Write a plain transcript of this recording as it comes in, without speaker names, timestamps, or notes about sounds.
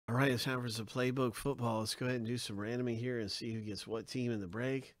All right, it's time for some playbook football. Let's go ahead and do some randoming here and see who gets what team in the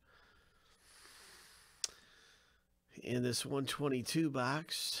break. In this 122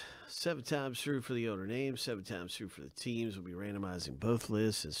 box, 7 times through for the owner name, 7 times through for the teams. We'll be randomizing both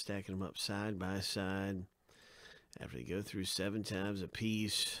lists and stacking them up side by side after they go through 7 times a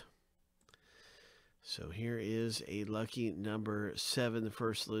piece. So here is a lucky number 7. The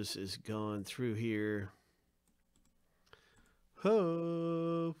first list is gone through here.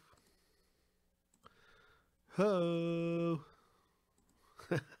 Ho! Ho!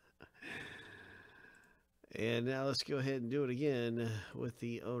 And now let's go ahead and do it again with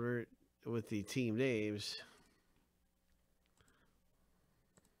the owner, with the team names.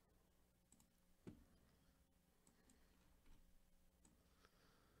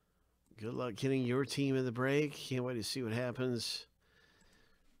 Good luck getting your team in the break. Can't wait to see what happens.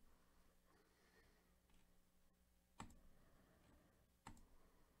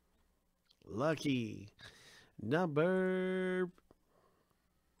 Lucky number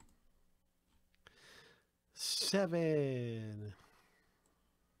 7.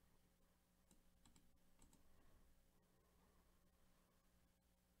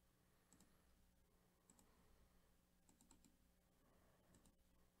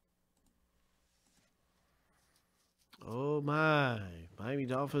 Oh my, Miami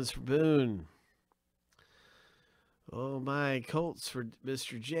Dolphins for Boone. Oh my, Colts for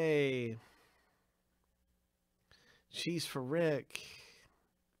Mr. J. Chiefs for Rick.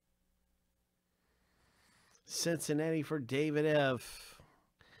 Cincinnati for David F.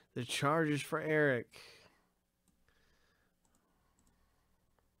 The Chargers for Eric.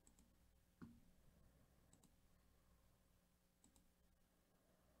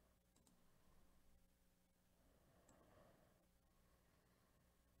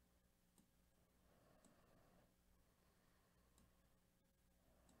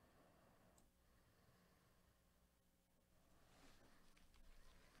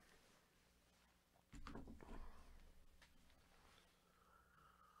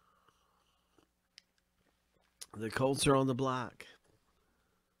 The Colts are on the block.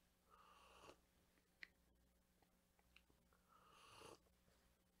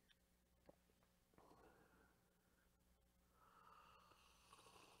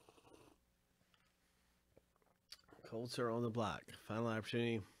 Colts are on the block. Final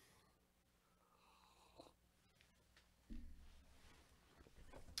opportunity.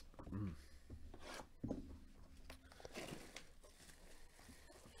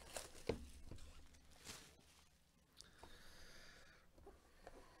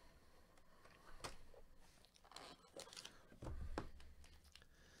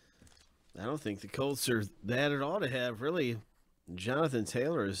 I don't think the Colts are bad at all to have, really. Jonathan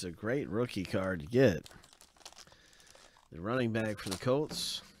Taylor is a great rookie card to get. The running back for the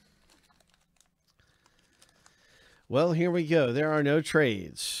Colts. Well, here we go. There are no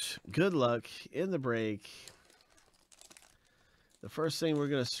trades. Good luck in the break. The first thing we're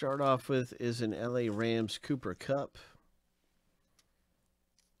going to start off with is an LA Rams Cooper Kupp.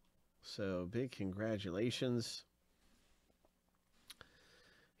 So, big congratulations.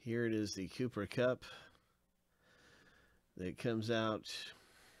 Here it is, the Cooper Kupp that comes out.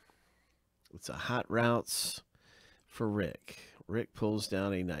 It's a hot routes for Rick. Rick pulls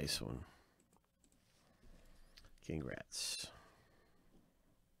down a nice one. Congrats.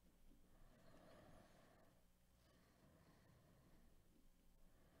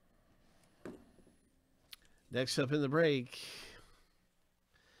 Next up in the break,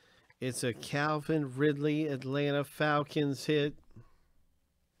 it's a Calvin Ridley Atlanta Falcons hit.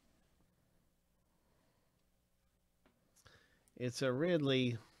 It's a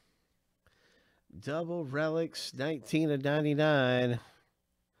Ridley double relics 19/99.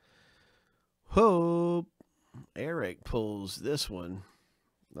 Hope Eric pulls this one.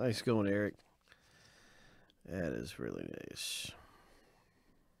 Nice going, Eric. That is really nice.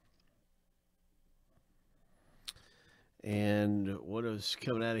 And what is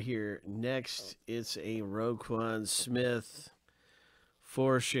coming out of here next? It's a Roquan Smith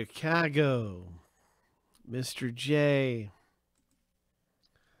for Chicago. Mr. J.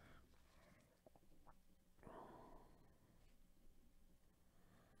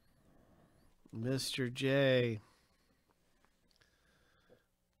 Mr. J.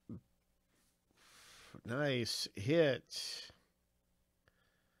 Nice hit.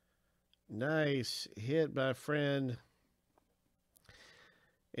 Nice hit, my friend.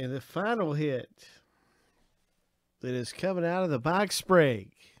 And the final hit that is coming out of the box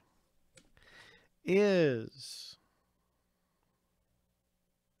break is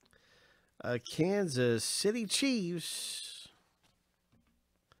a Kansas City Chiefs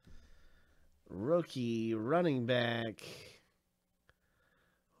Rookie running back.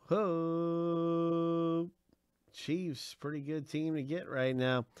 Whoa. Chiefs, pretty good team to get right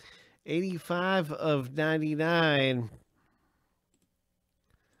now. 85 of 99.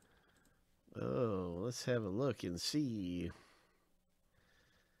 Oh, let's have a look and see.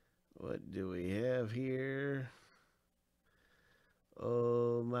 What do we have here?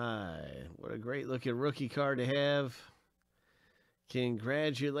 Oh, my. What a great looking rookie card to have.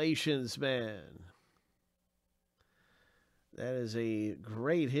 Congratulations, man. That is a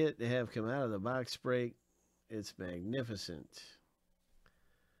great hit to have come out of the box break. It's magnificent.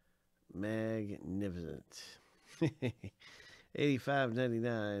 Magnificent.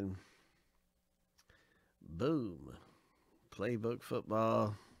 85.99. Boom. Playbook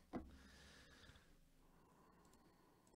football.